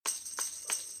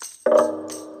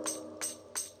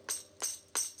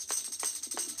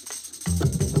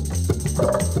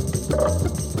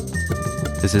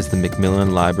This is the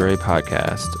McMillan Library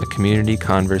Podcast, a community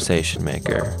conversation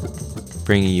maker,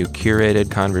 bringing you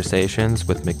curated conversations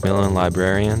with McMillan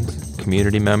librarians,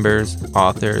 community members,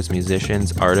 authors,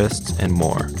 musicians, artists, and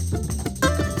more.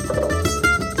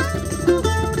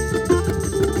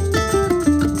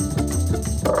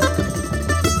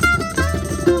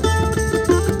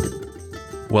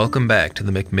 Welcome back to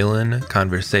the McMillan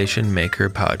Conversation Maker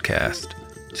Podcast.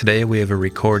 Today we have a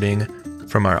recording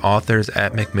from our Authors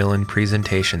at McMillan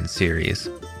presentation series.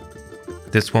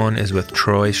 This one is with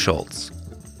Troy Schoultz.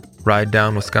 Ride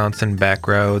down Wisconsin back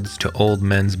roads to old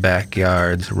men's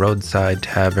backyards, roadside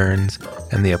taverns,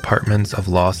 and the apartments of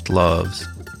lost loves.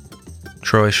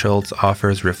 Troy Schoultz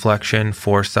offers reflection,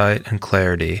 foresight, and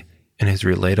clarity in his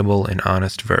relatable and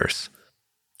honest verse.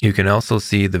 You can also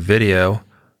see the video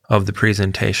of the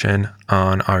presentation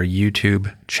on our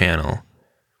YouTube channel.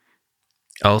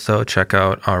 Also, check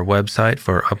out our website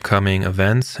for upcoming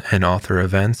events and author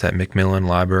events at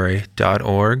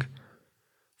mcmillanlibrary.org.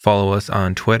 Follow us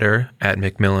on Twitter at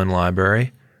McMillan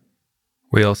Library.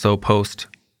 We also post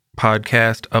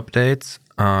podcast updates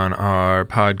on our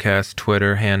podcast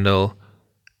Twitter handle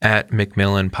at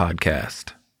McMillan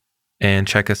Podcast. And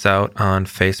check us out on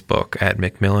Facebook at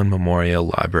McMillan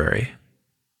Memorial Library.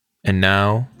 And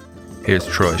now, here's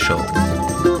Troy Schoultz.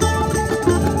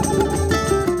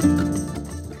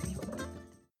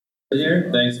 Here.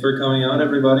 Thanks for coming out,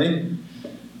 everybody,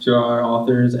 to our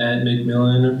Authors at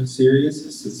McMillan series.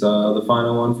 It's the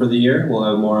final one for the year. We'll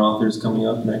have more authors coming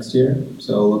up next year,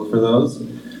 so look for those.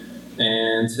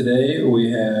 And today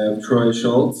we have Troy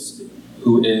Schoultz,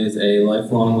 who is a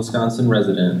lifelong Wisconsin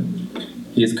resident.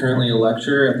 He is currently a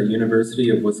lecturer at the University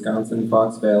of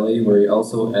Wisconsin-Fox Valley, where he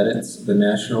also edits the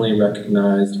nationally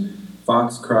recognized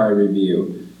Fox Cry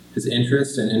Review. His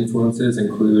interests and influences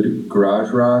include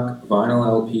garage rock, vinyl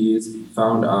LPs,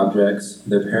 found objects,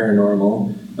 the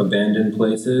paranormal, abandoned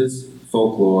places,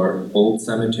 folklore, old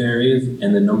cemeteries,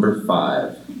 and the number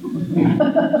 5.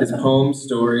 His poems,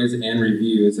 stories, and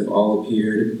reviews have all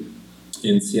appeared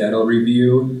in Seattle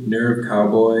Review, Nerve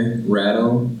Cowboy,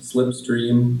 Rattle,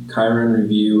 Slipstream, Chiron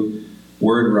Review,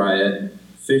 Word Riot,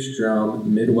 Fish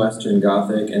Drum, Midwestern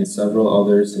Gothic, and several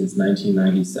others since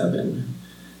 1997.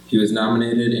 He was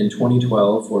nominated in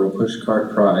 2012 for a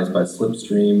Pushcart Prize by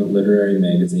Slipstream Literary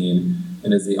Magazine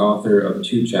and is the author of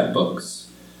 2 chapbooks,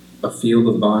 A Field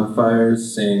of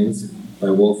Bonfires Sings by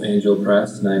Wolf Angel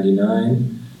Press,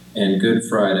 99, and Good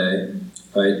Friday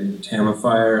by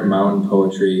Tamafire Mountain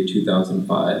Poetry,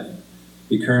 2005.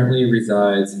 He currently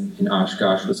resides in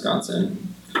Oshkosh,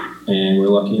 Wisconsin, and we're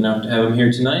lucky enough to have him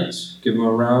here tonight. Give him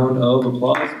a round of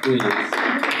applause, please.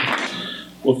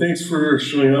 Well, thanks for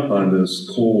showing up on this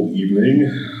cold evening,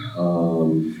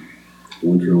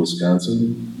 winter in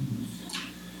Wisconsin.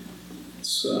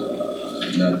 It's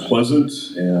not pleasant,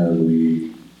 and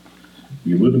we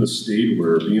live in a state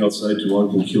where being outside too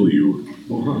long can kill you.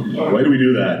 Why do we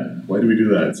do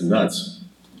that? It's nuts.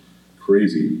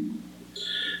 Crazy.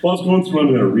 Well, I was going through, I'm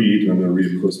going to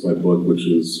read, of course, my book, which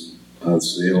is on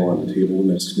sale on the table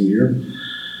next to me here.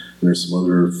 And there's some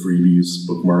other freebies,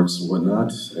 bookmarks, and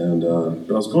whatnot. And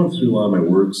but I was going through a lot of my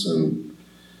works and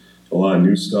a lot of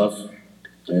new stuff.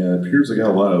 And it appears I got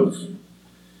a lot of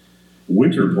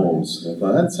winter poems. And I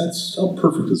thought, that's how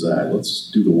perfect is that?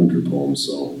 Let's do the winter poems.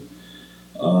 So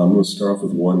I'm going to start off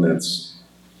with one that's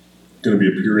going to be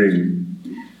appearing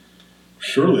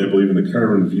shortly, I believe, in the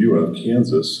Chiron Review out of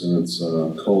Kansas. And it's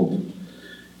called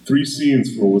 3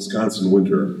 Scenes from a Wisconsin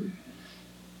Winter.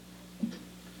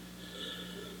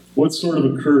 What sort of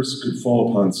a curse could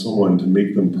fall upon someone to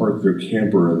make them park their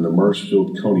camper in the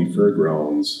Marshfield County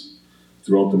Fairgrounds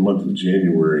throughout the month of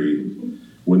January,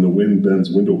 when the wind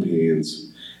bends window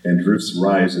panes and drifts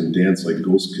rise and dance like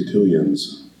ghost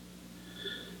cotillions?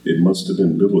 It must have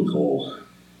been biblical.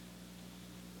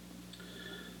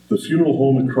 The funeral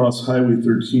home across Highway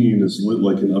 13 is lit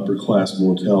like an upper-class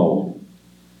motel.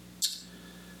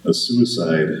 A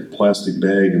suicide, plastic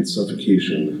bag, and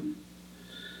suffocation.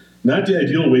 Not the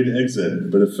ideal way to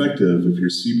exit, but effective if you're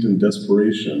steeped in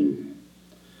desperation.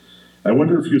 I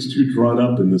wonder if he was too drawn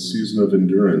up in this season of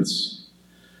endurance,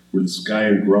 where the sky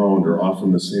and ground are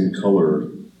often the same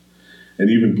color, and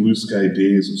even blue sky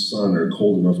days of sun are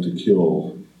cold enough to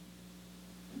kill.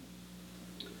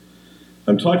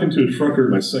 I'm talking to a trucker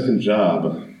at my second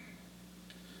job.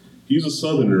 He's a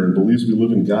Southerner and believes we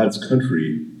live in God's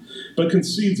country, but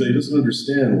concedes that he doesn't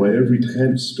understand why every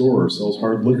kind of store sells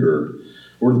hard liquor,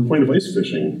 or the point of ice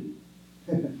fishing.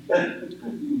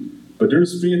 But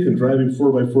there's faith in driving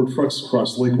 4x4 trucks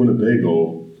across Lake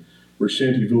Winnebago, where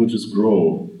shanty villages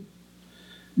grow.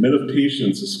 Men of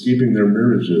patience escaping their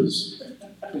marriages,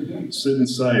 sit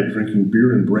inside drinking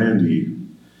beer and brandy,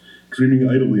 dreaming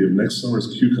idly of next summer's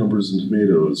cucumbers and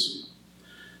tomatoes,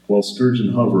 while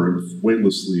sturgeon hover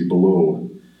weightlessly below,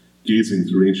 gazing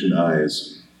through ancient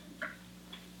eyes.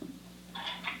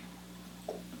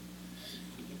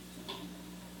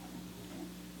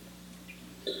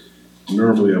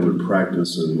 Normally I would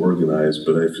practice and organize,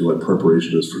 but I feel like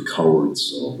preparation is for cowards,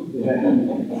 so.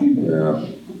 Yeah.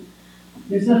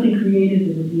 There's nothing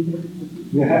creative in it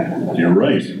either. You're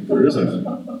right, there isn't.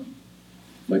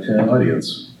 My kind of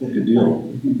audience. Good deal.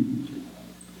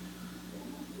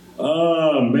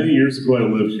 Many years ago I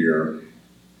lived here,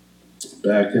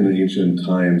 back in ancient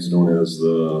times known as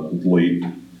the late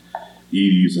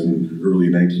 80s and early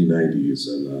 1990s,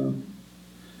 and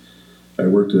I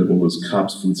worked at what was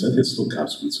Cops Food Center. I think it's still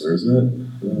Cops Food Center, isn't it?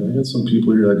 I got some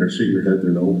people here that are shaking their head.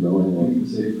 They're no, I don't know.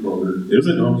 Is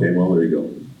it? Okay, well, there you go.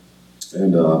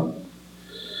 And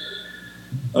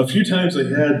a few times I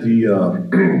had the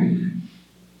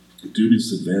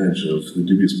dubious advantage of the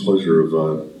dubious pleasure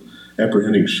of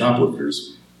apprehending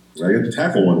shoplifters. I got to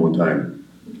tackle one time.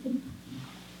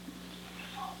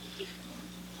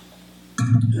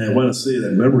 And I want to say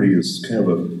that memory is kind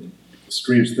of a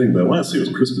strange thing, but I want to say it was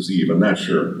Christmas Eve. I'm not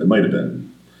sure. It might have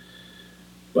been.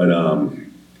 But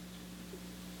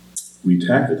we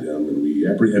tackled him, and we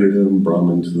apprehended him, brought him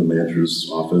into the manager's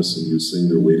office, and he was sitting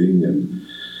there waiting. And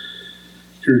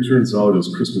here it turns out it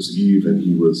was Christmas Eve, and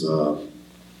he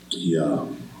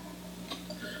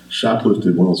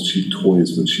shoplifted one of those cheap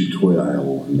toys in the cheap toy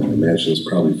aisle. And I imagine it was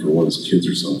probably for one of his kids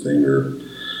or something.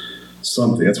 That's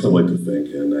what I like to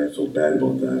think, and I felt bad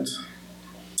about that.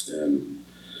 And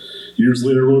years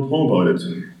later, I wrote a poem about it,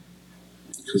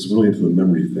 because I'm really into the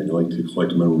memory thing. I like to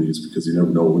collect memories because you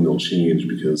never know when they'll change,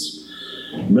 because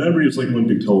memory is like one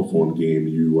big telephone game.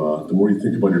 The more you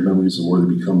think about your memories, the more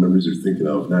they become memories you're thinking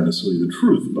of. Not necessarily the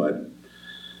truth, but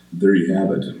there you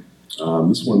have it.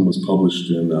 This one was published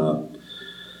in a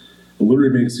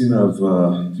literary magazine of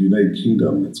the United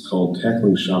Kingdom. It's called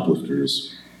Tackling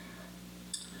Shoplifters.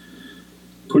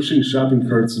 Pushing shopping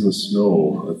carts in the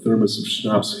snow, a thermos of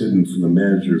schnapps hidden from the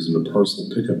managers in the parcel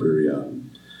pickup area.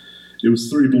 It was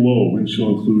 30 below, wind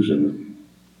chill inclusion.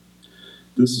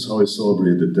 This is how I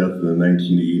celebrated the death of the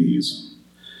 1980s.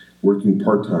 Working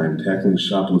part-time, tackling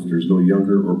shoplifters no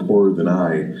younger or poorer than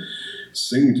I,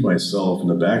 singing to myself in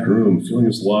the back room, feeling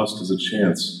as lost as a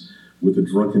chance with a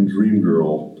drunken dream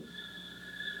girl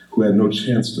who had no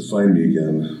chance to find me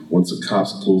again once the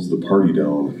cops closed the party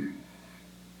down.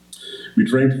 We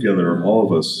drank together, all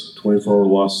of us, 24-hour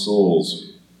lost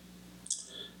souls,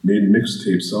 made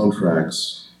mixtape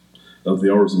soundtracks of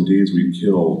the hours and days we'd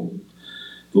kill,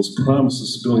 those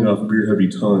promises spilling off beer-heavy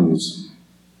tongues,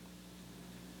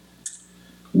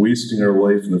 wasting our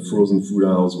life in the frozen food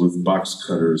aisles with box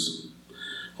cutters,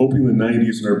 hoping the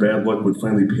 90s and our bad luck would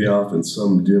finally pay off in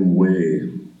some dim way.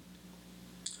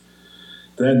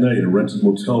 That night, a rented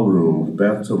motel room, a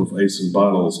bathtub of ice and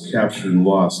bottles captured and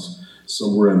lost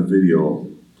somewhere on video.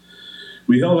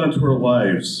 We held on to our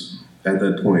lives at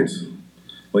that point,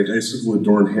 like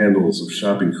icicle-adorned handles of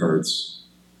shopping carts.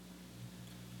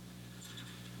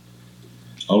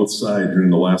 Outside during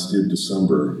the last day of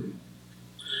December.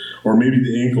 Or maybe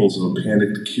the ankles of a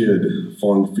panicked kid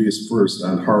falling face first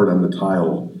hard on the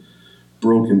tile,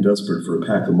 broke and desperate for a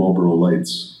pack of Marlboro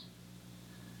Lights.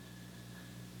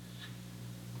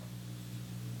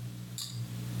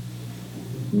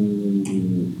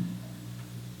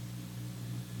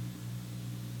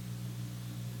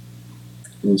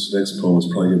 This next poem is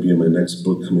probably going to be in my next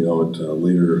book coming out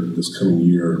later this coming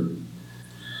year.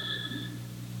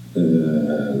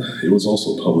 It was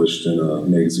also published in a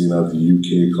magazine out of the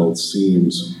UK called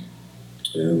Seams.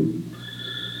 And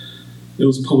it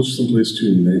was published someplace too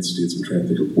in the United States. I'm trying to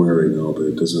think of where right now, but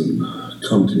it doesn't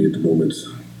come to me at the moment.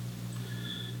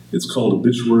 It's called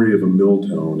Obituary of a Mill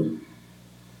Town.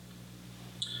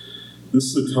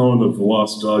 This is a town of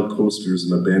lost dog posters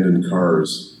and abandoned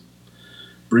cars.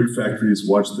 Brick factories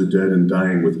watch the dead and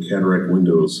dying with cataract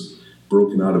windows,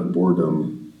 broken out of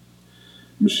boredom.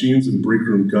 Machines and break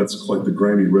room guts collect the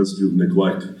grimy residue of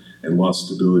neglect and lost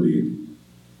stability.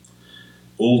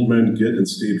 Old men get and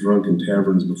stay drunk in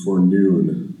taverns before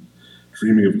noon,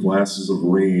 dreaming of glasses of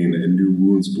rain and new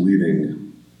wounds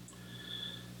bleeding.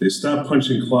 They stop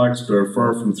punching clocks but are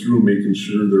far from through making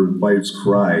sure their wives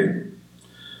cry,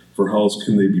 for how else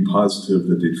can they be positive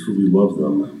that they truly love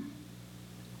them?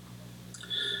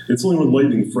 It's only when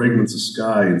lightning fragments the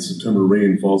sky and September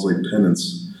rain falls like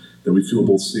penance that we feel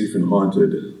both safe and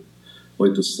haunted,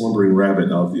 like the slumbering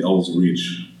rabbit out of the owl's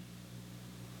reach.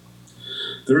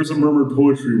 There is a murmured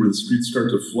poetry where the streets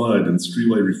start to flood and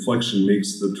streetlight reflection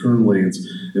makes the turn lanes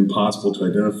impossible to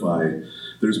identify.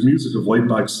 There's music of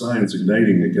lightbox signs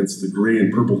igniting against the gray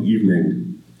and purple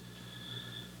evening.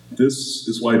 This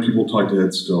is why people talk to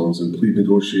headstones and plead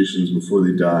negotiations before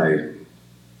they die.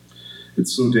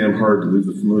 It's so damn hard to leave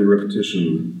the familiar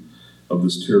repetition of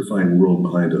this terrifying world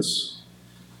behind us.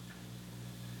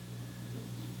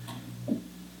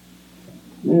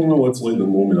 Well, let's lighten the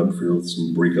moment up here with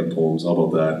some breakup poems. How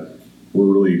about that? We're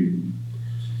really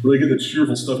getting the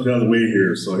cheerful stuff out of the way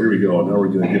here, so here we go. Now we're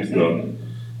going to get to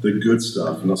the good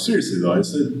stuff. Now, seriously though, I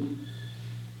said,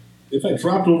 if I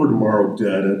dropped over tomorrow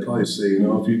dead, I'd probably say,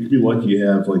 if you could be lucky, you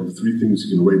have like 3 things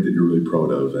you can write that you're really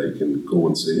proud of. I can go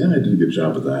and say, yeah, I did a good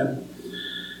job of that.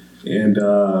 And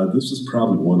this is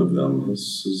probably one of them.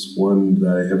 This is one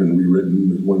that I haven't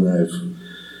rewritten, one that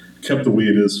I've kept the way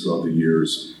it is throughout the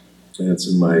years. And it's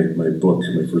in my book,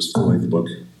 my first full-length book.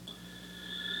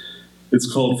 It's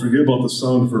called Forget About the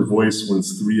Sound of Her Voice When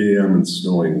It's 3 a.m. and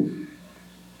Snowing.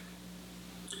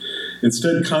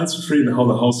 Instead, concentrate on how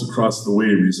the house across the way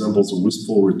resembles a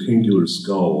wistful rectangular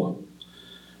skull.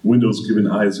 Windows given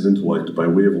eyes of intellect by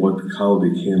way of electric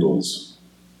holiday candles.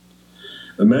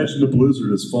 Imagine a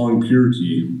blizzard as falling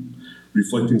purity,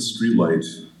 reflecting streetlight,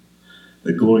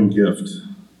 a glowing gift,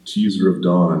 teaser of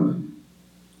dawn.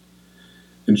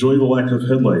 Enjoy the lack of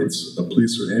headlights, a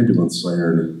police or ambulance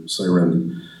siren,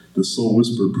 the sole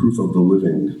whispered proof of the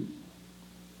living.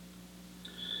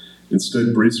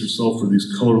 Instead, brace yourself for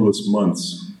these colorless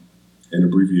months and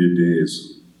abbreviated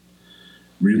days.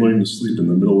 Relearning to sleep in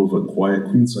the middle of a quiet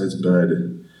queen-size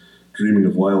bed, dreaming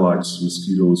of lilacs,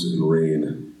 mosquitoes, and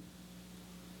rain.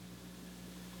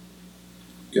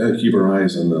 Gotta keep our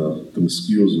eyes on the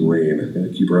mosquitoes and rain.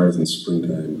 Gotta keep our eyes on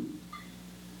springtime.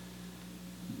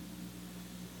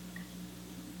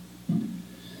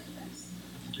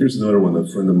 Here's another one. A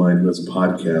friend of mine who has a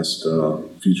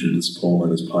podcast featured this poem on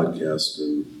his podcast,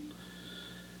 and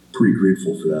pretty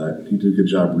grateful for that. He did a good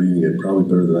job reading it, probably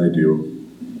better than I do.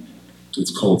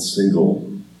 It's called Single.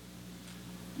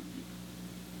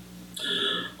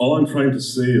 All I'm trying to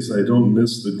say is I don't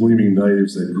miss the gleaming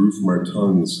knives that grew from our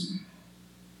tongues.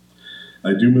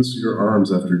 I do miss your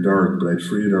arms after dark, but I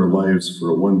traded our lives for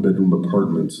a 1-bedroom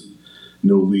apartment,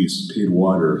 no lease, paid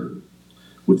water,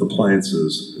 with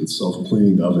appliances and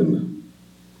self-cleaning oven.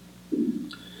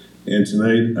 And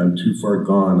tonight, I'm too far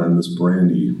gone on this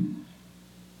brandy.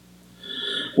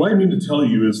 What I mean to tell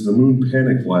you is the moon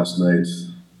panicked last night,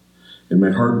 and my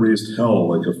heart raised hell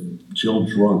like a jailed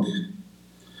drunk,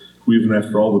 who even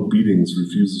after all the beatings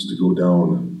refuses to go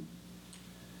down.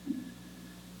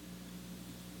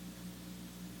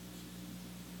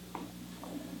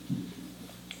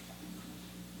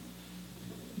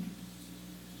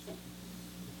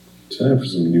 Time for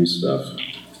some new stuff.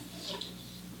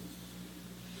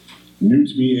 New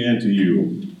to me and to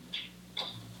you.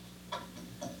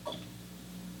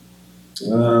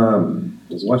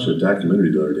 I was watching a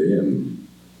documentary the other day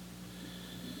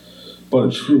about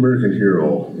a true American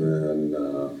hero, and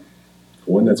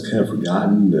one that's kind of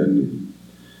forgotten and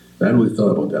not really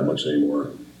thought about that much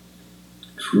anymore.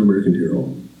 True American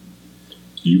hero.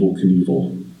 Evel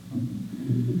Knievel.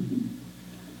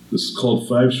 This is called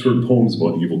 5 Short Poems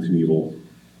About Evel Knievel.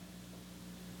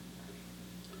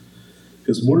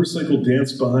 His motorcycle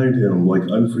danced behind him like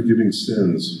unforgiving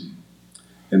sins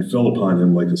and fell upon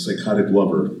him like a psychotic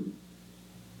lover.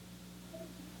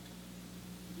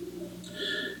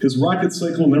 His rocket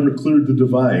cycle never cleared the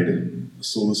divide,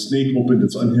 so the snake opened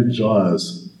its unhinged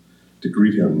jaws to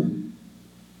greet him.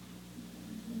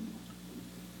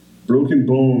 Broken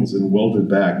bones and welded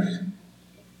back,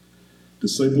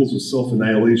 disciples of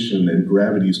self-annihilation and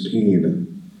gravity's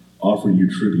pain offer you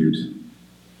tribute.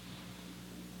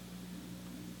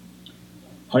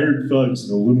 Hired thugs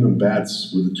and aluminum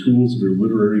bats were the tools of your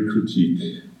literary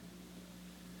critique.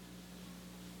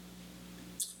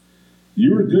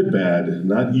 You were good bad,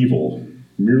 not evil,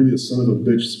 merely a son of a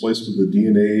bitch spliced with the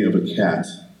DNA of a cat.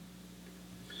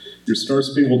 Your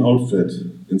star-spangled outfit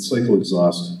and cycle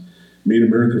exhaust made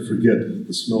America forget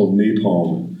the smell of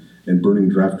napalm and burning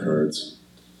draft cards.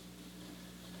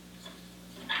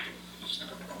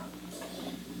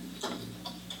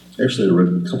 Actually, I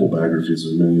read a couple biographies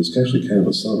of him. He was actually kind of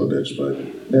a son of a bitch, but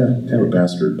kind of a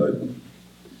bastard, but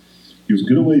he was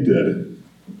good at what he did.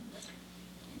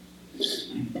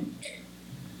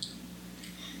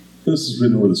 This is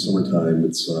written over the summertime.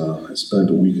 I spent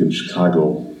a week in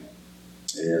Chicago,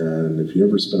 and if you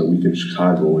ever spend a week in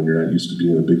Chicago and you're not used to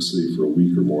being in a big city for a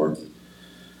week or more,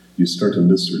 you start to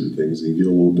miss certain things, and you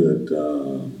get a little bit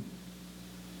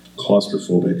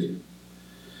claustrophobic.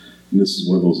 And this is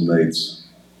one of those nights.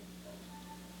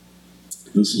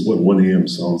 This is what 1 a.m.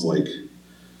 sounds like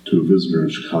to a visitor in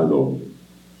Chicago.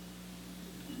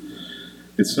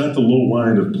 It's not the low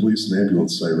whine of police and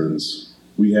ambulance sirens.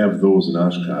 We have those in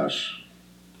Oshkosh.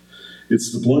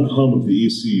 It's the blunt hum of the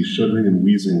AC shuddering and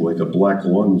wheezing like a black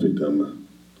lung victim.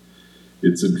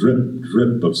 It's a drip,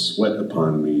 drip of sweat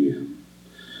upon me.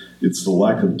 It's the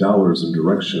lack of dollars and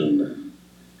direction,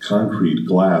 concrete,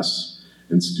 glass,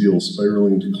 and steel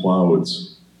spiraling to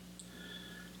clouds.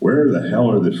 Where the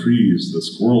hell are the trees, the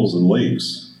squirrels, and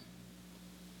lakes?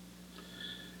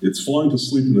 It's falling to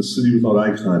sleep in a city without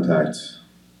eye contact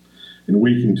and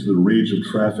waking to the rage of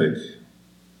traffic.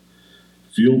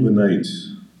 Feel the night.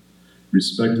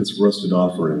 Respect its rusted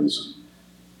offerings.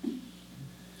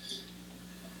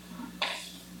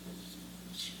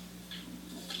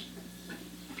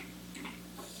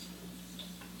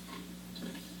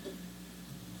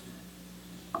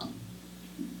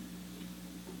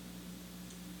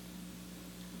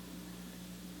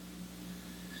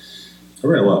 I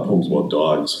write a lot of poems about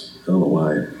dogs. I don't know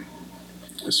why.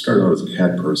 I started out as a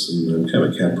cat person, and I'm kind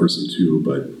of a cat person too,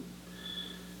 but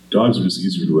dogs are just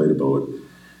easier to write about.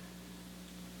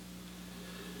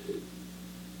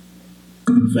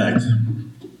 In fact,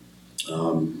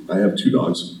 I have 2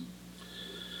 dogs.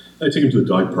 I take them to the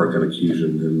dog park on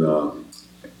occasion, and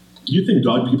you think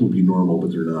dog people be normal,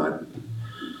 but they're not.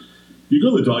 You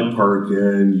go to the dog park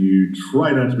and you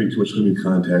try not to make too much human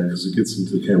contact because it gets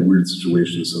into kind of weird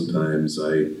situations sometimes.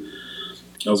 I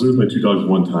was there with my 2 dogs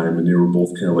one time, and they were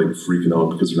both kind of like freaking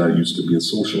out because they're not used to being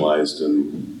socialized,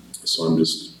 and so I'm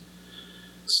just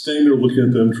standing there looking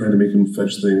at them, trying to make them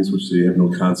fetch things which they have no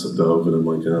concept of, and I'm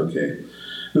like, okay.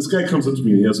 This guy comes up to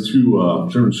me and he has 2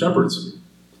 German Shepherds.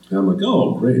 And I'm like,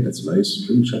 oh, great, that's nice,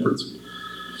 German Shepherds.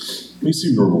 They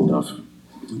seem normal enough.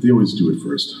 They always do it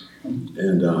first.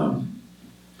 And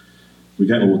we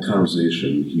got in a little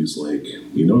conversation. He's like,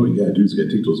 you know what you gotta do is you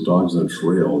gotta take those dogs on a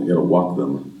trail, you gotta walk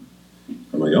them.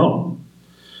 I'm like, oh.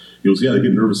 He goes, yeah, they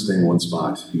get nervous staying in one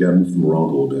spot. You gotta move them around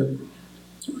a little bit.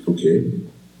 I'm like, okay.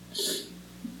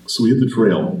 So we hit the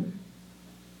trail.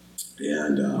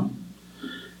 And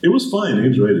it was fine. I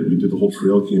enjoyed it. We did the whole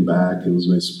trail, came back. It was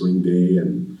a nice spring day,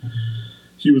 and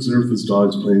he was there with his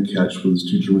dogs playing catch with his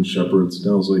 2 German Shepherds.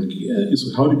 And I was like, yeah. He's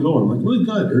like, how'd it go? I'm like, really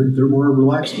good. They're more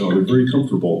relaxed now. They're very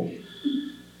comfortable.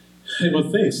 Hey, well,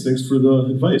 thanks. Thanks for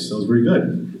the advice. That was very good.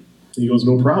 And he goes,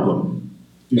 no problem.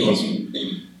 He goes,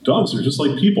 dogs are just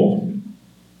like people.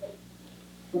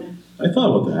 I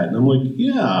thought about that, and I'm like,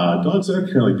 yeah, dogs are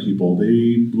kind of like people.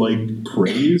 They like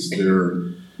praise.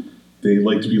 They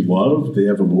like to be loved. They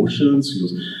have emotions. He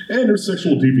goes, and there's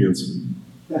sexual deviance.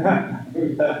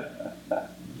 It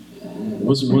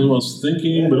wasn't really what I was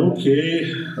thinking, but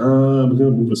okay. I'm going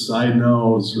to move aside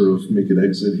now, sort of make an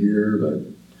exit here. But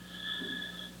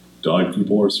dog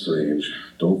people are strange.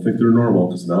 Don't think they're normal,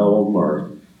 because not all of them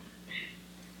are.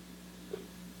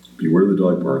 Beware the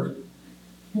dog park.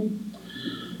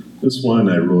 This one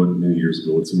I wrote many years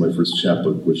ago. It's in my first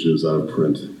chapbook, which is out of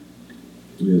print.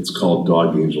 It's called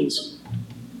Dog Angels.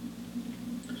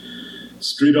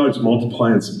 Stray dogs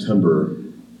multiply in September.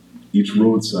 Each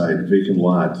roadside, vacant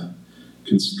lot,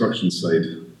 construction site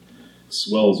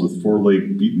swells with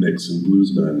 4-legged beatniks and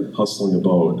bluesmen hustling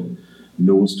about,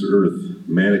 nose to earth,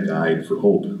 manic-eyed for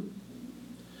hope.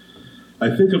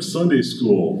 I think of Sunday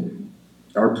school.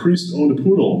 Our priest owned a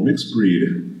poodle, mixed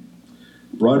breed,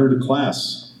 brought her to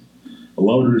class,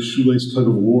 allowed her a shoelace tug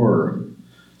of war,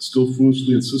 still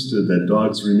foolishly insisted that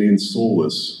dogs remain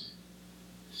soulless.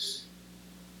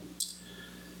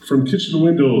 From kitchen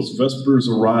windows, vespers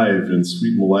arrive in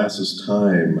sweet molasses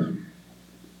time.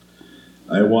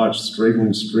 I watch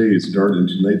straggling strays dart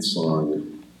into night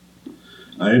song.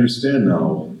 I understand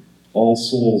now, all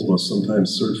souls must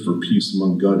sometimes search for peace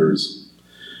among gutters,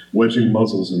 wedging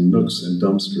muzzles in nooks and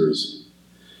dumpsters,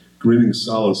 grinning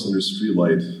solace under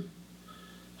streetlight,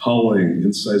 howling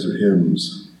incisor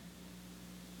hymns.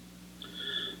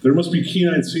 There must be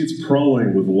canine saints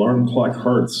prowling with alarm clock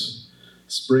hearts,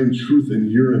 spraying truth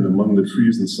and urine among the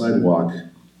trees and sidewalk.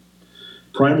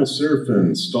 Primal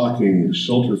seraphim stalking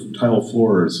shelter tile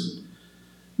floors,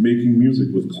 making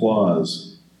music with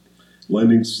claws,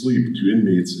 lending sleep to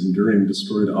inmates enduring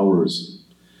destroyed hours,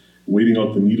 waiting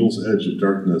out the needle's edge of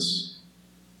darkness.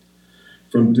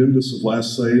 From dimness of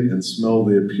last sight and smell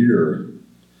they appear,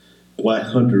 black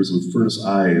hunters with furnace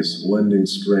eyes, lending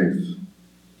strength.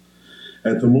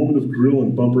 At the moment of grill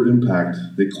and bumper impact,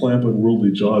 they clamp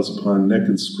unworldly jaws upon neck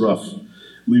and scruff,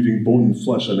 leaving bone and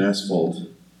flesh on asphalt,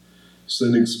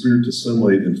 sending spirit to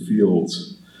sunlight and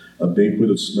fields, a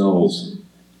banquet of smells,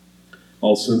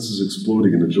 all senses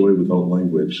exploding in a joy without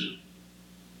language.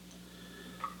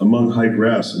 Among high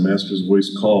grass, a master's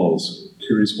voice calls,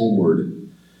 carries homeward,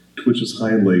 twitches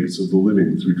hind legs of the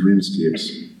living through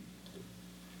dreamscapes.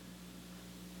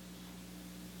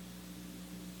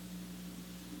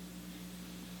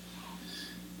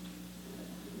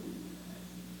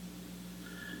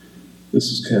 This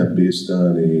is kind of based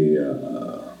on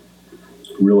a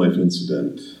real-life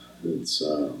incident. It's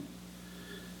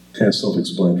kind of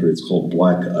self-explanatory. It's called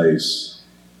Black Ice.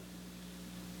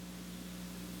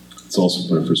 It's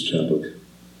also my first chapbook.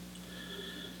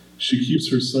 She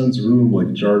keeps her son's room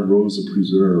like jarred rows of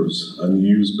preserves,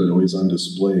 unused but always on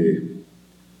display.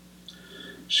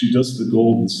 She dusts the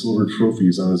gold and silver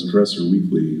trophies on his dresser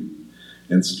weekly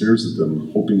and stares at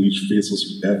them, hoping each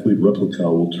faceless athlete replica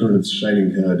will turn its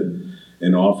shining head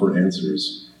and offer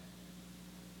answers.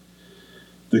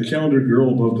 The calendar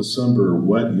girl above December,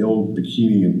 wet yellow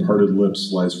bikini and parted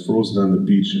lips, lies frozen on the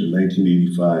beach in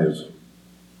 1985.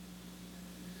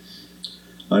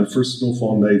 On first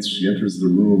snowfall nights, she enters the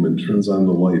room and turns on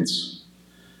the lights,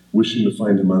 wishing to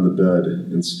find him on the bed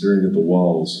and staring at the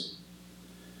walls.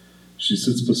 She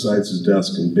sits beside his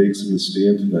desk and begs him to stay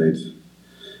in tonight.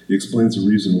 He explains the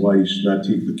reason why he should not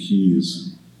take the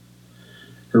keys.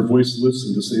 Her voice lifts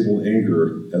in disabled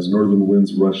anger as northern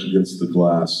winds rush against the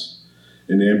glass,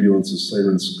 and ambulances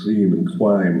sirens scream and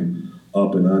climb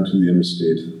up and onto the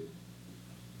interstate.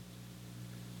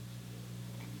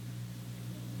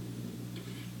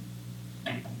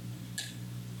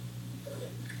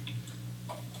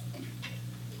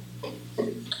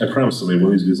 I promise somebody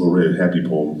one of these days I'll write a happy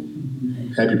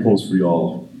poem. Happy poems for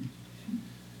y'all.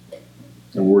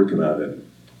 I'm working on it.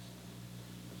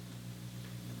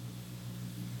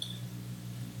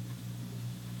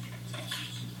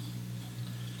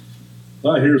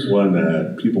 Here's one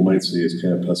that people might say is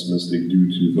kind of pessimistic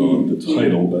due to the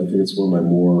title, but I think it's one of my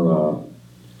more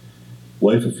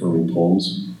life-affirming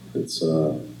poems. It's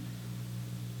in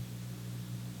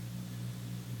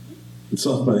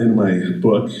my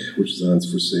book, which is on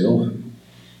for sale,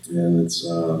 and it's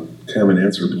kind of an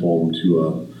answer poem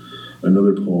to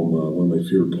another poem one of my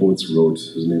favorite poets wrote.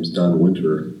 His name's Don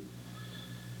Winter,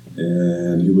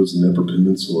 and he lives in the Upper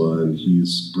Peninsula, and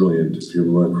he's brilliant. If you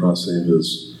ever run across any of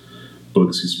his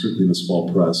books, he's strictly in the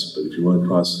small press, but if you run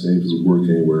across any of his work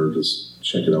anywhere, just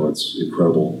check it out. It's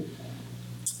incredible.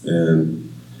 And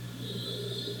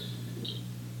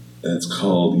it's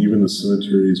called Even the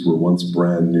Cemeteries Were Once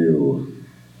Brand New.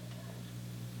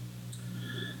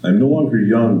 I'm no longer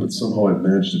young, but somehow I've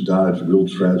managed to dodge real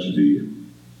tragedy.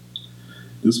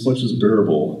 This much is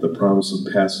bearable, the promise of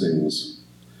passings,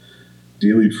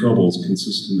 daily troubles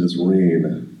consistent as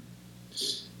rain.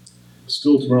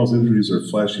 Still, tomorrow's injuries are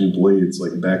flashing blades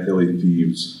like back alley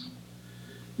thieves.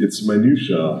 It's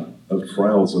minutiae of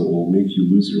trials that will make you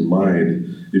lose your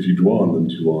mind if you dwell on them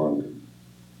too long.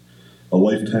 A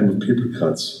lifetime of paper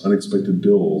cuts, unexpected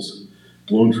bills,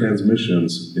 blown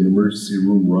transmissions, and emergency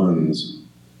room runs.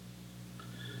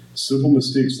 Simple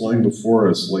mistakes lying before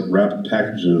us like wrapped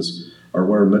packages are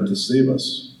what are meant to save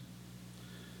us.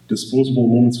 Disposable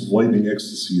moments of lightning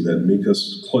ecstasy that make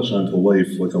us clutch onto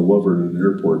life like a lover in an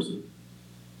airport.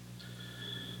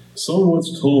 Someone once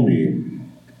told me,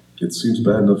 it seems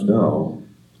bad enough now,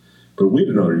 but wait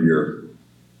another year.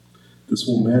 This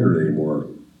won't matter anymore,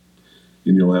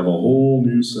 and you'll have a whole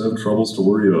new set of troubles to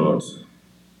worry about.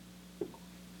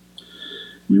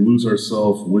 We lose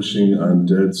ourselves wishing on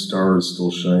dead stars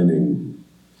still shining,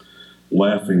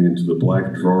 laughing into the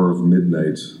black drawer of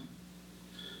midnight,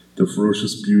 the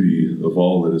ferocious beauty of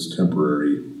all that is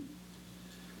temporary.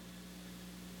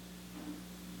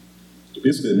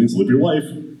 Basically, it means live your life.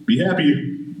 Be happy,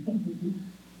 in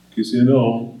case you didn't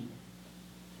know.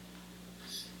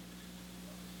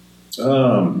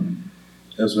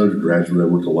 As an undergraduate, I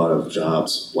worked a lot of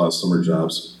summer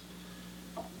jobs.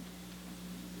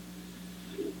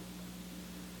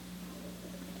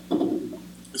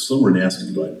 Some were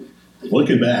nasty, but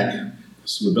looking back,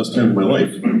 some of the best times of my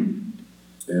life.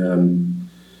 And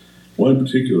one in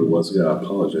particular was, I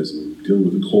apologize, I'm dealing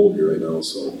with a cold here right now,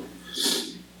 so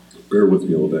bear with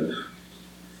me a little bit.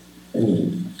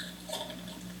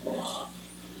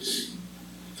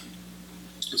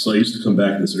 So I used to come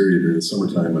back in this area during the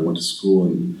summertime. I went to school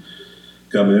and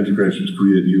got my undergraduate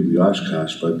degree at UW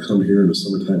Oshkosh, but I'd come here in the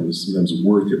summertime and sometimes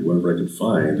work at whatever I could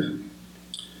find.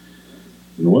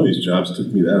 And one of these jobs took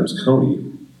me to Adams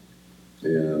County.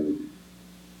 And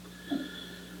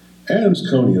Adams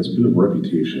County has a bit of a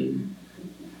reputation,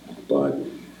 but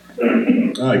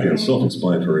again,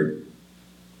 self-explanatory.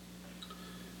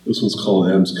 This one's called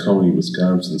Adams County,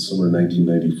 Wisconsin, summer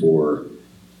 1994.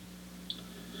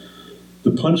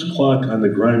 The punch clock on the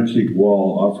grime-caked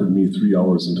wall offered me 3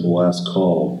 hours until last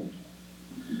call.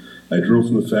 I drove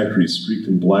from the factory streaked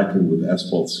and blackened with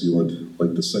asphalt sealant,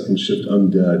 like the second shift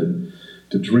undead,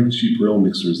 to drink cheap rail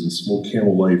mixers and smoke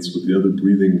Camel Lights with the other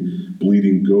breathing,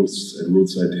 bleeding ghosts at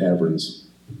roadside taverns.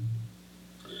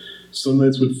 Some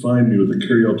nights would find me with a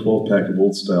carry-out 12-pack of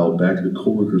Old Style back at a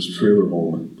coworker's trailer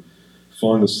home,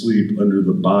 falling asleep under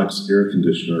the box air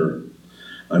conditioner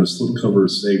on a slipcover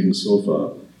sagging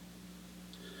sofa.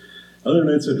 Other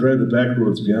nights I'd drive the back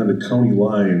roads beyond a county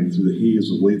line through the haze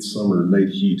of late summer night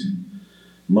heat,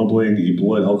 mumbling a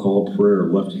blood alcohol prayer,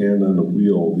 left hand on the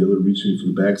wheel, the other reaching for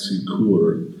the backseat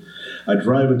cooler. I'd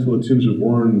drive until a tinge of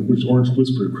orange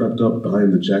whisper crept up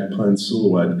behind the jack pine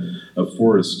silhouette of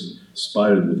forest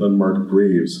spotted with unmarked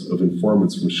graves of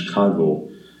informants from Chicago,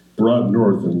 brought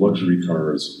north in luxury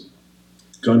cars.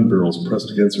 Gun barrels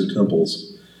pressed against their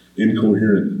temples,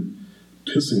 incoherent,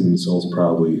 pissing themselves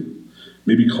probably,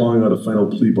 maybe calling out a final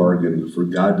plea bargain for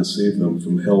God to save them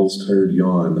from hell's tired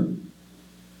yawn.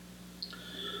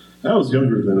 I was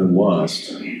younger then and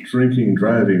lost, drinking,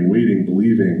 driving, waiting,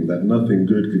 believing that nothing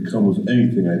good could come of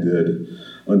anything I did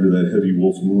under that heavy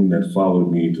wolf moon that followed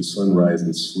me to sunrise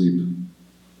and sleep.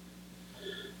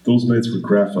 Those nights were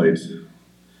graphite,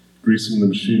 greasing the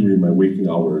machinery in my waking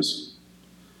hours,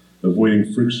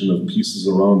 avoiding friction of pieces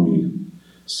around me,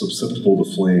 susceptible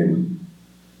to flame.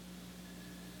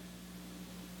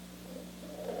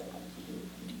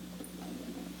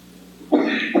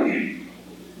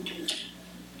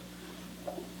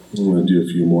 I'm going to do a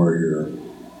few more here.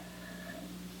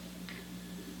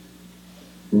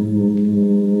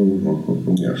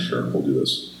 Yeah, sure, we'll do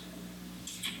this.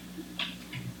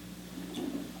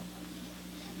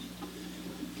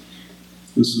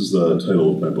 This is the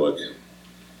title of my book,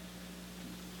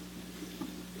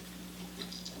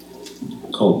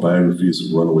 called Biographies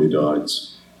of Runaway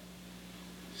Dogs.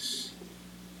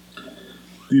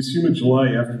 These humid July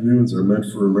afternoons are meant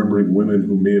for remembering women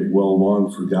who may have well long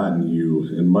forgotten you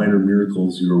and minor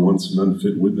miracles you were once an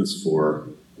unfit witness for.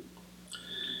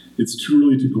 It's too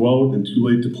early to go out and too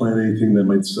late to plan anything that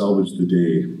might salvage the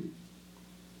day.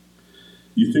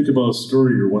 You think about a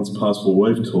story your once possible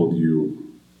wife told you,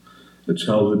 a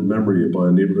childhood memory about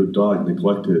a neighborhood dog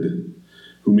neglected,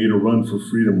 who made a run for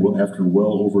freedom after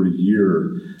well over a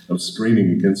year of straining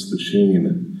against the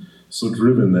chain, so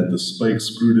driven that the spike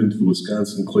screwed into the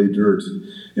Wisconsin clay dirt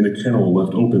in a kennel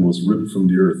left open was ripped from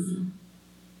the earth.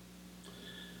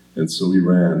 And so he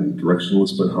ran,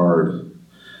 directionless but hard,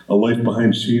 a life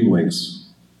behind chain links.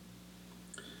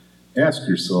 Ask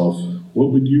yourself,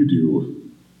 what would you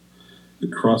do?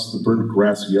 Across the burnt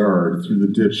grass yard, through the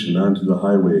ditch and onto the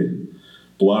highway,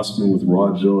 blossoming with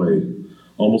raw joy,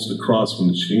 almost across when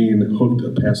the chain hooked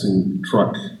a passing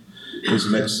truck. His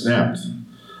neck snapped,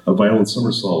 a violent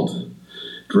somersault,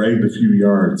 dragged a few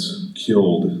yards,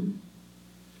 killed.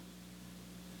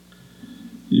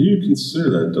 You consider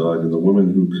that dog and the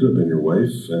woman who could have been your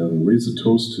wife and raise a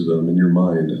toast to them in your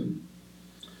mind.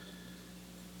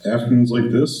 Afternoons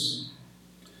like this,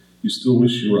 you still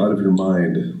wish you were out of your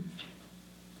mind,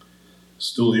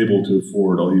 still able to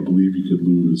afford all you believe you could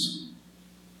lose.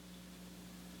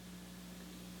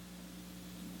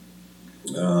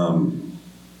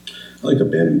 I like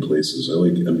abandoned places. I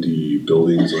like empty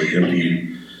buildings. I like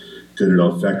empty, gutted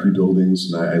out factory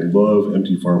buildings. And I love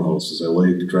empty farmhouses. I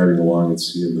like driving along and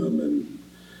seeing them.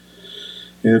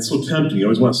 And it's so tempting. You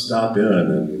always want to stop in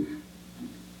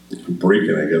and break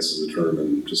it, I guess is the term,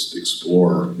 and just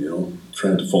explore, try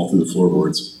not to fall through the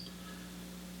floorboards.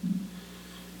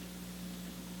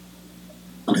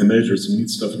 I imagine there's some neat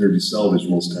stuff in there to be salvaged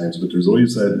most times, but there's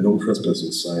always that no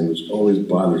trespassing sign, which always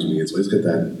bothers me. It's always got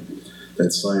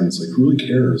that sign. It's like, who really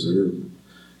cares?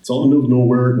 It's all in the middle of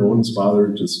nowhere. No one's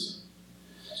bothered. Just,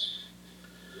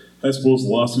 I suppose the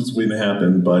lawsuit's waiting to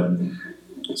happen, but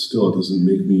still, it doesn't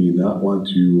make me not want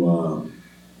to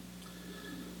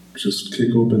just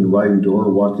kick open the riding door,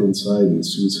 walk inside, and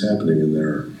see what's happening in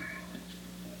there.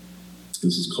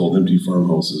 This is called empty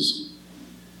farmhouses.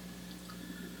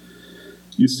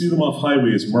 You see them off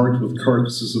highways marked with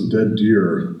carcasses of dead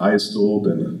deer, eyes still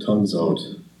open, tongues out,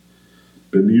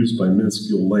 bemused by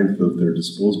minuscule length of their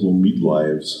disposable meat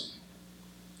lives.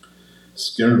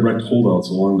 Scattered wrecked holdouts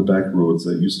along the back roads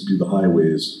that used to be the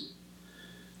highways.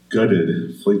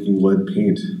 Gutted, flaking lead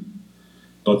paint,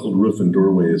 buckled roof and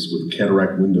doorways with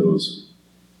cataract windows.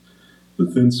 The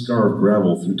thin scar of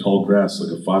gravel through tall grass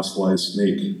like a fossilized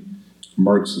snake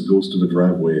marks the ghost of a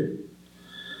driveway.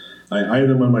 I eye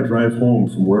them on my drive home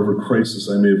from wherever crisis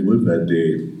I may have lived that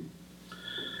day.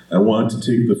 I want to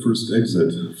take the first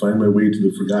exit, find my way to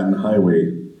the forgotten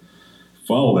highway,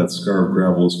 follow that scar of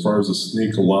gravel as far as the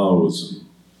snake allows,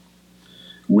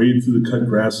 wade through the cut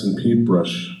grass and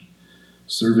paintbrush,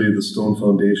 Survey the stone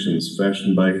foundations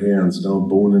fashioned by hands now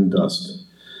bone and dust.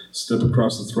 Step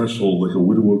across the threshold like a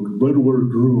widower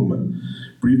groom.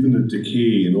 Breathe into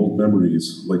decay and old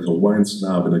memories like a wine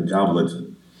snob in a goblet.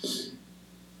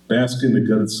 Bask in the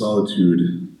gutted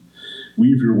solitude.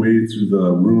 Weave your way through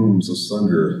the rooms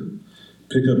asunder.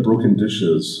 Pick up broken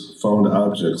dishes, found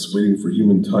objects waiting for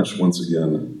human touch once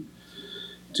again.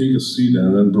 Take a seat on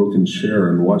an unbroken chair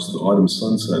and watch the autumn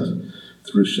sunset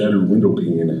through a shattered window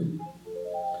pane.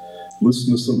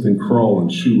 Listen to something crawl and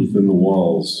chew within the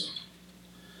walls.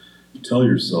 Tell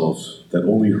yourself that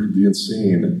only the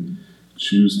insane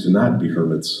choose to not be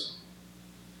hermits.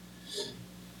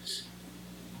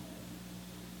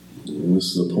 And this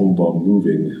is a poem about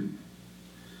moving.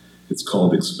 It's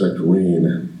called Expect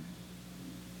Rain.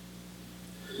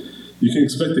 You can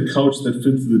expect the couch that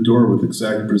fit through the door with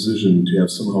exact precision to have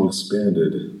somehow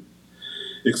expanded.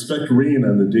 Expect rain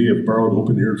on the day of borrowed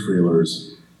open-air trailers.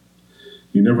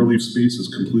 You never leave spaces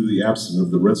completely absent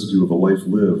of the residue of a life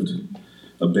lived.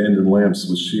 Abandoned lamps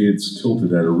with shades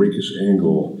tilted at a rakish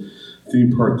angle.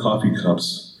 Theme park coffee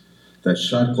cups. That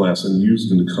shot glass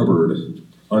unused in the cupboard,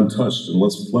 untouched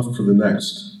unless left for the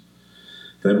next.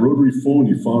 That rotary phone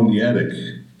you found in the attic,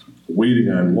 waiting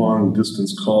on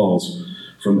long-distance calls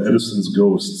from Edison's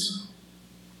ghosts.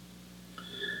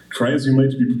 Try as you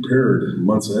might to be prepared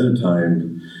months ahead of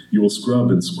time, you will scrub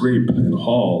and scrape and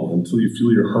haul until you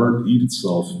feel your heart eat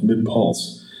itself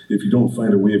mid-pulse if you don't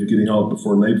find a way of getting out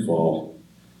before nightfall.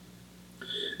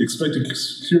 Expect a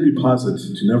security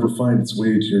deposit to never find its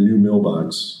way to your new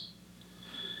mailbox.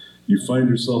 You find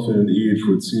yourself in an age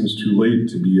where it seems too late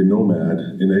to be a nomad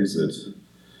and exit,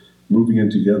 moving in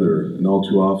together and all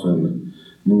too often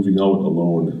moving out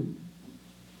alone.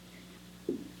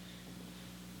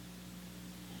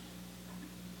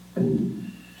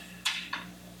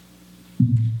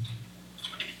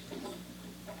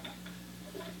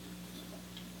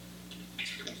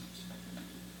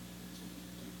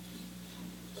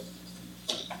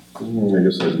 I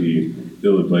guess I'd be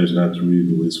ill-advised not to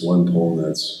read at least one poem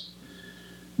that's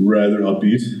rather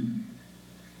upbeat,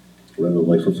 rather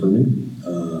life-affirming.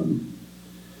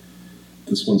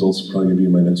 This one's also probably going to be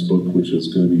in my next book, which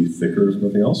is going to be thicker, if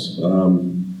nothing else.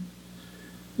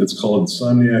 It's called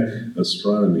Insomniac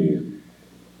Astronomy.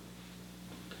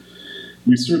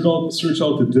 We search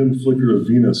out the dim flicker of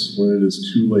Venus when it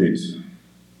is too late.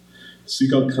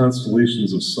 Seek out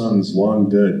constellations of suns long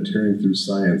dead, tearing through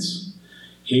science,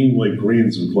 hanging like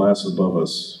grains of glass above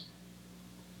us.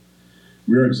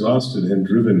 We are exhausted and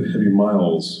driven heavy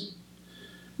miles.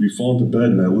 We fall into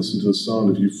bed and I listen to the sound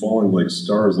of you falling like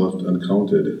stars left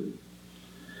uncounted.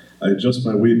 I adjust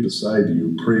my weight beside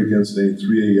you, pray against any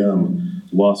 3 a.m.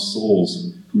 lost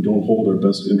souls who don't hold our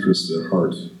best interests at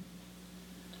heart.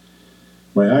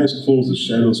 My eyes close as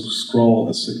shadows scrawl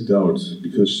a sick doubt,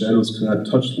 because shadows cannot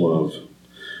touch love.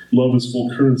 Love is full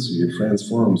currency, it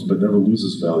transforms but never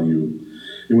loses value.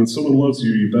 And when someone loves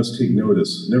you, you best take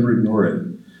notice, never ignore it.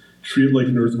 Treat it like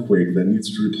an earthquake that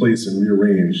needs to replace and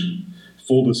rearrange.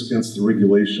 Fold us against the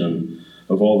regulation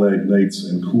of all that ignites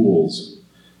and cools.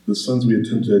 The suns we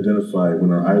attempt to identify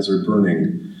when our eyes are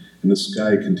burning, and the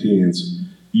sky contains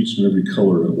each and every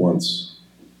color at once.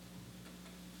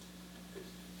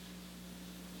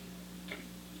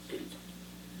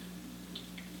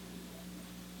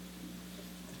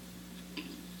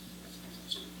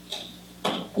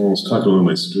 I was talking to one of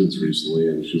my students recently,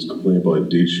 and she was complaining about a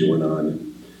date she went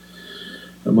on.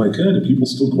 I'm like, do people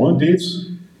still go on dates?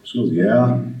 She goes,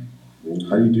 yeah. Well,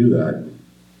 how do you do that?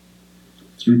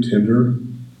 Through Tinder?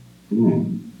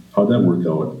 How'd that work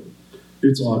out?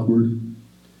 It's awkward.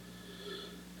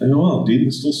 I go, well,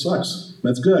 dating still sucks.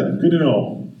 That's good. Good to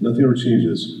know. Nothing ever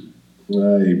changes.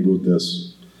 I wrote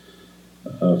this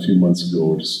a few months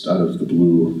ago, just out of the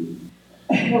blue.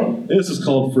 This is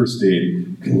called First Date.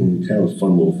 Kind of a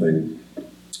fun little thing.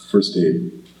 First date.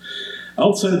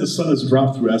 Outside, the sun has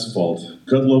dropped through asphalt.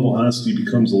 Gut-level honesty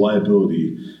becomes a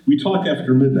liability. We talk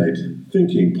after midnight,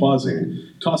 thinking, pausing,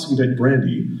 tossing back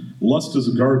brandy. Lust is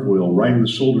a gargoyle riding the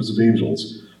shoulders of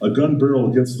angels, a gun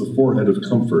barrel against the forehead of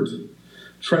comfort.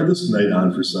 Try this night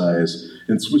on for size,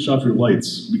 and switch off your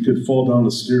lights. We could fall down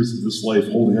the stairs of this life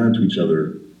holding on to each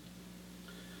other.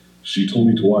 She told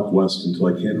me to walk west until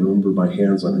I can't remember my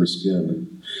hands on her skin.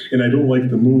 And I don't like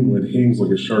the moon when it hangs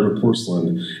like a shard of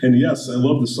porcelain. And yes, I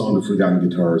love the sound of forgotten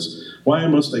guitars. Why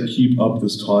must I keep up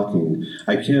this talking?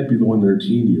 I can't be the one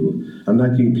entertaining you. I'm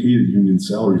not getting paid a union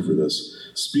salary for this.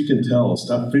 Speak and tell.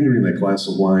 Stop fingering that glass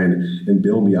of wine and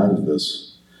bail me out of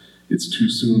this. It's too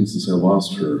soon since I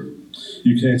lost her.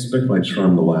 You can't expect my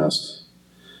charm to last.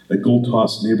 A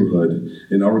gold-tossed neighborhood,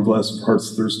 an hourglass of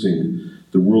hearts thirsting,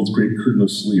 The world's great curtain of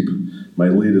sleep, my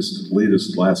latest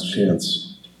last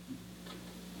chance.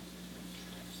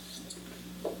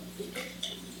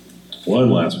 One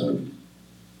last one.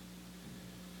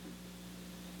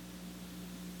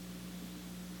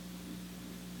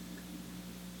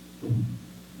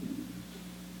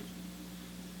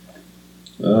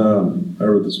 I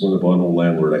wrote this one about an old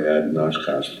landlord I had in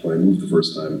Oshkosh when I moved the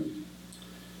first time.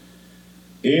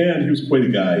 And he was quite a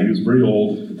guy. He was very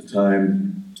old at the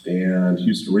time, and he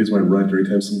used to raise my rent every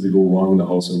time something would go wrong in the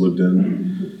house I lived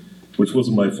in, which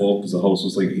wasn't my fault because the house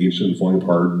was like ancient and falling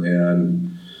apart,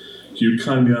 and he would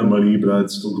con me on money, but I'd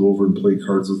still go over and play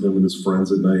cards with him and his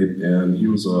friends at night, and he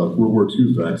was a World War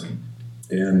II vet.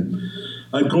 And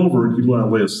I'd go over and he'd want to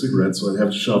light a cigarette, so I'd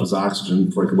have to shove his oxygen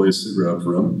before I could light a cigarette up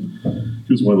for him.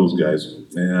 He was one of those guys.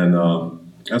 And I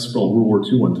asked about World War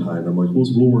II one time. I'm like, what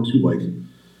was World War II like?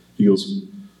 He goes,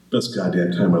 best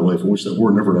goddamn time of my life. I wish that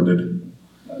war never ended.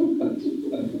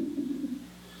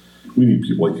 We need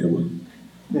people like him.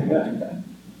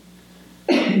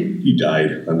 He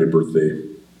died on my birthday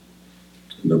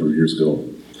a number of years ago.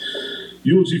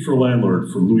 Eulogy for a Landlord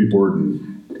from Louis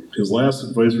Borden. His last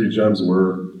advisory gems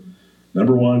were,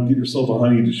 number 1, get yourself a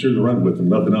honey to share the rent with and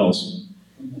nothing else.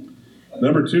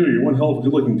 Number 2, you're one hell of a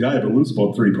good-looking guy, but lose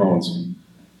about 30 pounds.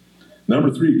 Number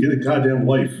 3, get a goddamn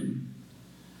life.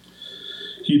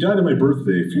 He died on my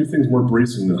birthday. Few things more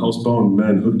bracing than housebound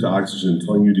men hooked to oxygen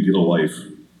telling you to get a life.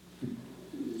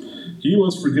 He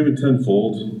was forgiven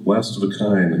tenfold, last of a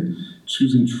kind,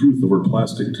 choosing truth over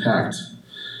plastic tact,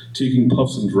 taking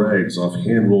puffs and drags off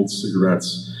hand-rolled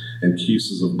cigarettes and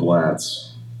cases of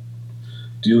Blatz,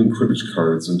 dealing cribbage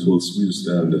cards until the sweetest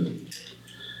end.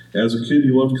 As a kid, he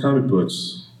loved comic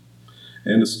books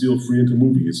and to steal free into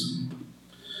movies.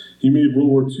 He made World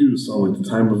War II sound like the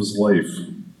time of his life,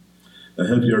 a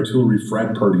heavy artillery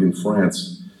frat party in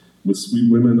France with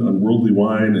sweet women, unworldly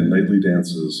wine, and nightly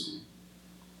dances.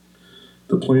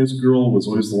 The plainest girl was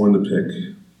always the one to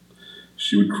pick.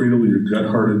 She would cradle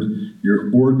your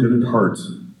war-gutted heart,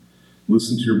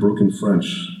 listen to your broken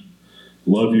French,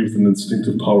 love you with an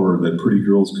instinctive power that pretty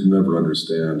girls could never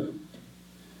understand.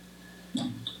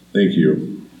 Thank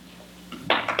you.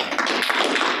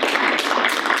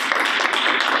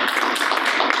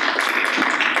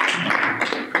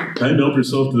 Time to help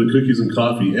yourself to the cookies and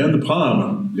coffee and the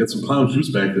palm. You got some palm juice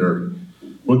back there.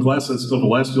 One glass of that stuff will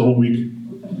last you a whole week.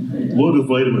 Loaded with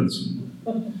vitamins.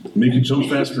 Make you jump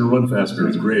faster and run faster.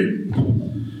 It's great.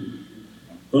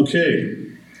 Okay.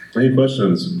 Any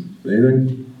questions?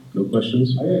 Anything? No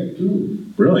questions? I got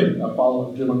 2. Really? I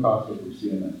follow Jim Acosta from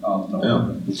CNN. No.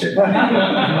 Yeah. Okay.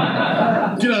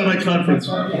 Get out of my conference.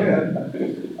 So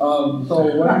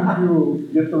when did you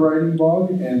get the writing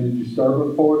bug, and did you start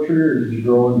with poetry, or did you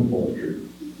grow into poetry?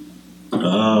 I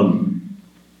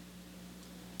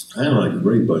don't know, like a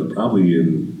writing bug, probably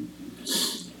in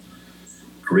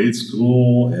grade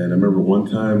school, and I remember one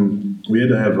time we had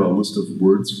to have a list of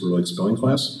words for like spelling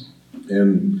class,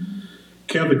 and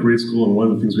Catholic grade school, and one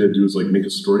of the things we had to do is like make a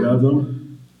story out of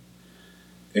them.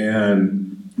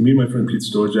 And me and my friend Pete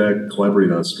Stojak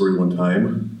collaborated on a story one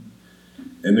time,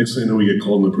 and next thing I know, we get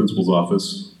called in the principal's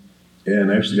office,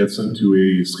 and I actually got sent to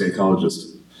a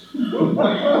psychologist.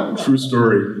 True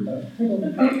story.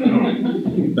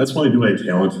 That's why I knew I had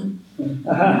talent.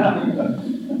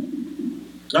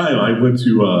 I went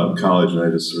to college, and I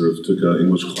just sort of took an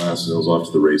English class, and I was off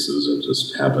to the races, and it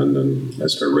just happened, and I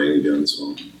started writing again.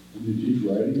 So Did you keep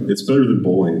writing? it's better than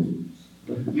bowling.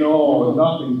 No,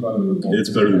 nothing's better than bowling. It's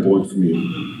better than bowling for me.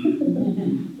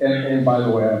 And by the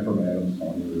way, I'm from Adams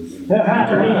County.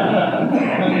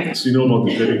 So you know about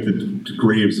the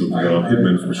graves of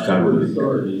hitmen from Chicago.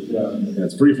 Stories, yeah. Yeah,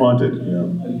 it's pretty haunted. Yeah.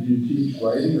 And do you teach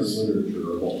writing or literature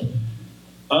or both?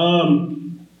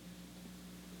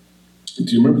 Do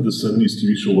you remember the 70s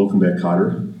TV show Welcome Back,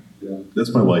 Kotter? Yeah.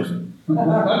 That's my life.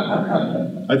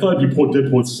 I thought it'd be Dead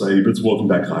Poets Society, but it's Welcome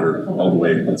Back, Kotter all the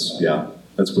way. That's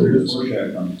what it is.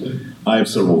 I have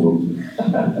several of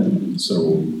them.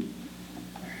 So.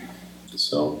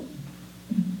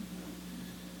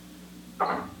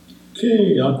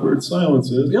 Okay, awkward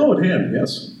silences. Oh, at hand,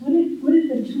 yes. What did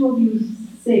the two of you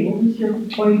say? What was your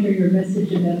point or your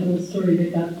message in that little story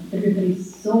that got everybody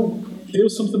so... It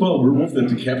was something about a werewolf that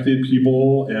decapitated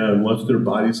people and left their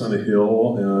bodies on a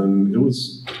hill, and it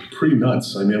was pretty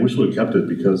nuts. I mean, I wish we would have kept it,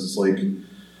 because it's like,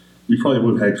 we probably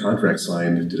would have had contracts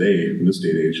signed today, in this day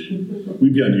and age.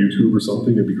 We'd be on YouTube or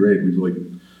something, it'd be great. We'd be like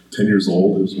 10 years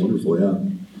old, it was wonderful, yeah.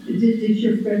 Did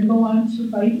your friend go on to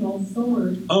write also,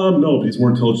 or? No, but he's more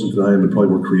intelligent than I am and probably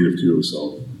more creative too,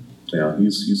 so, yeah,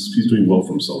 he's doing well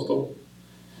for himself, though.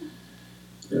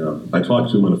 Yeah, I talk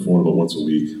to him on the phone about once a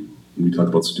week, and we talk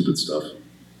about stupid stuff.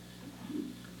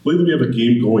 lately we have a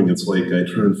game going. It's like I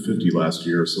turned 50 last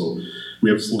year, so we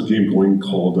have this little game going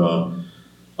called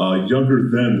Younger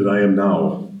Then Than I Am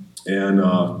Now. And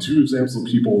 2 examples of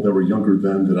people that were younger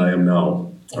then than I am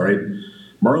now. All right?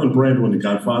 Marlon Brando in The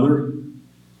Godfather,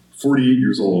 48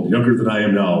 years old, younger than I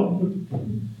am now.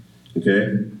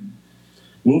 Okay?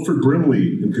 Wilford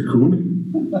Brimley in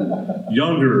Cocoon,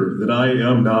 younger than I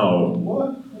am now.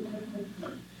 What?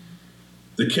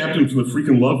 The captain from the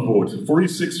freaking Love Boat,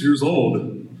 46 years old.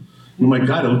 Oh my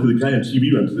God, I looked at the guy on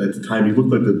TV at the time. He looked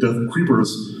like the Death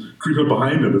Creepers creeping up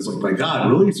behind him. It's like, my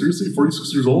God, really? Seriously?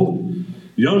 46 years old?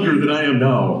 Younger than I am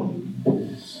now.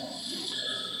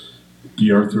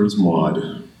 B. Arthur's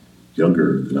Maud,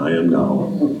 younger than I am now.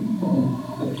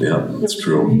 Yeah, it's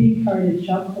true. There was a greeting card at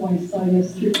Shopko I saw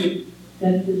yesterday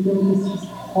that there was this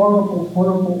horrible,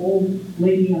 horrible old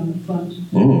lady on the front.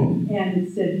 Mm. And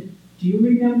it said, "Do you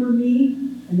remember me?"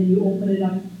 And then you open it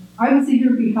up. I was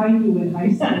here behind you in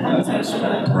high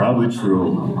school. Probably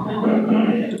true.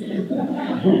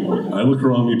 I look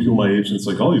around me, people my age, and it's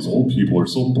like, all these old people are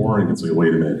so boring. It's like,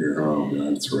 wait a minute here. Oh,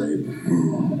 God, that's right.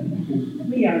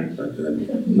 We are.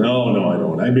 No, I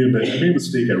don't. I made a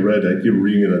mistake. I gave a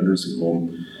reading at a nursing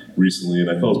home recently, and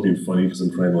I thought I was being funny because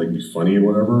I'm trying to like be funny and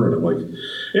whatever. And I'm like,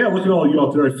 yeah, look at all you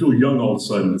out there. I feel young all of a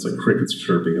sudden. It's like crickets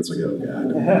chirping. It's like, oh,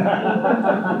 God.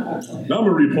 Now I'm going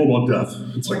to read a poem about death.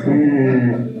 It's like,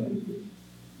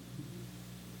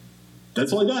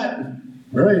 That's all I got.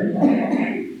 All right.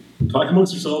 Talk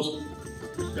amongst yourselves.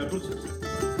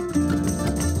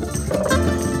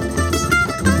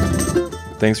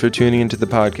 Thanks for tuning into the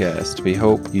podcast. We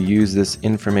hope you use this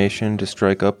information to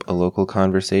strike up a local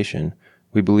conversation.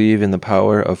 We believe in the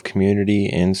power of community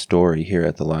and story here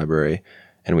at the library,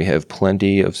 and we have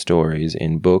plenty of stories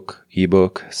in book,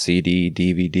 ebook, CD,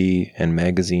 DVD, and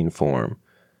magazine form.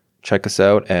 Check us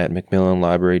out at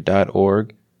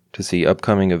McMillanLibrary.org to see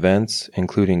upcoming events,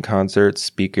 including concerts,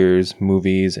 speakers,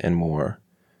 movies, and more.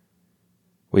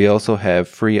 We also have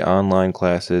free online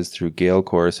classes through Gale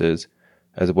courses,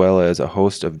 as well as a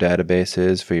host of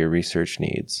databases for your research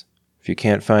needs. If you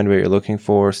can't find what you're looking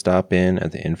for, stop in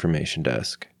at the information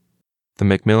desk. The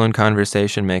McMillan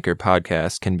Conversation Maker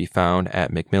podcast can be found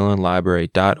at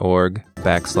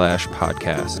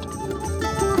McMillanLibrary.org/podcast.